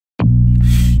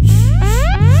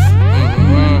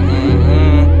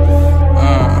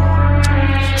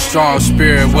strong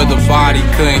spirit where the body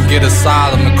couldn't get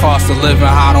asylum. The cost of living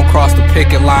high, don't cross the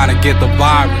picket line and get the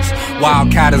virus.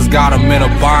 Wildcatters got them in a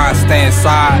bind, stay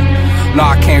inside. No,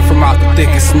 I came from out the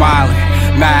thicket smiling.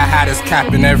 Mad hatters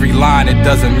capping every line, it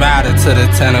doesn't matter to the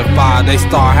 10 and 5. They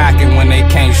start hacking when they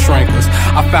can't shrink us.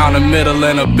 I found a middle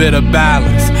and a bit of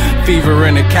balance. Fever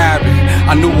in the cabin,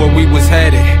 I knew where we was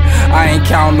headed. I ain't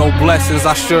count no blessings,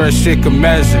 I sure as shit can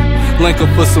measure. Link up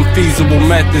for some feasible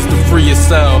methods to free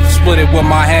yourself. Split it with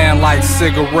my hand like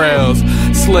cigarills.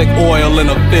 Slick oil in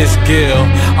a fish gill.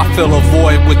 I fill a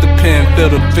void with the pen, fill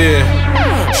the fear.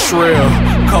 Shrill,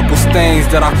 couple stains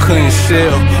that I couldn't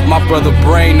shield. My brother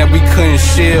brain that we couldn't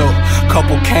shield.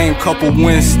 Couple came, couple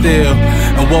went still.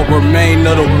 And what remained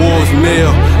of the wolves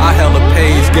meal, I held a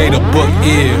page, gave the book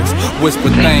ears.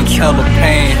 Whisper thanks, hella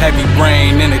pain, heavy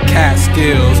rain in the cat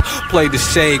skills. Played the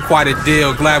shade quite a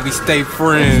deal, glad we stay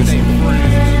friends.